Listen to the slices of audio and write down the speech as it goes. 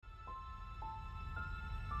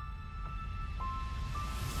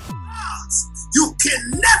You can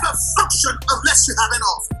never function unless you have an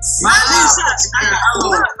office. Right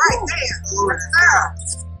there.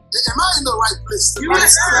 Am I in the right place tonight?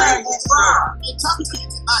 Yes, sir. You talk to me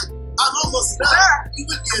tonight. I'm almost done.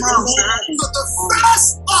 So the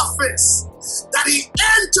first office that he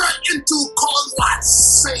entered into called what?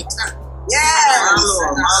 Satan. Yes.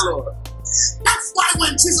 My Lord. That's why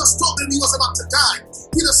when Jesus told him he was about to die,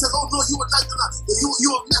 Peter said, "Oh no, you will not do that. You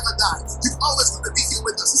will never die. You've always going to be here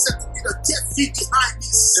with us." He said to Peter, "Get thee behind me,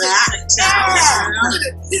 Satan."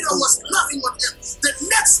 Peter was laughing with him. The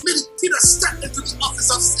next minute, Peter stepped into the office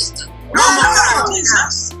of Satan.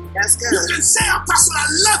 Jesus. That's You good. can say, "Apostle, I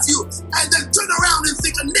love you," and then turn around and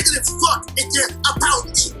think a negative thought again about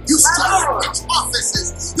me. You start in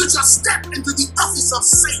offices. You just step into the office of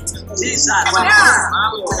Satan. Jesus. Yeah. My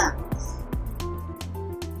Lord.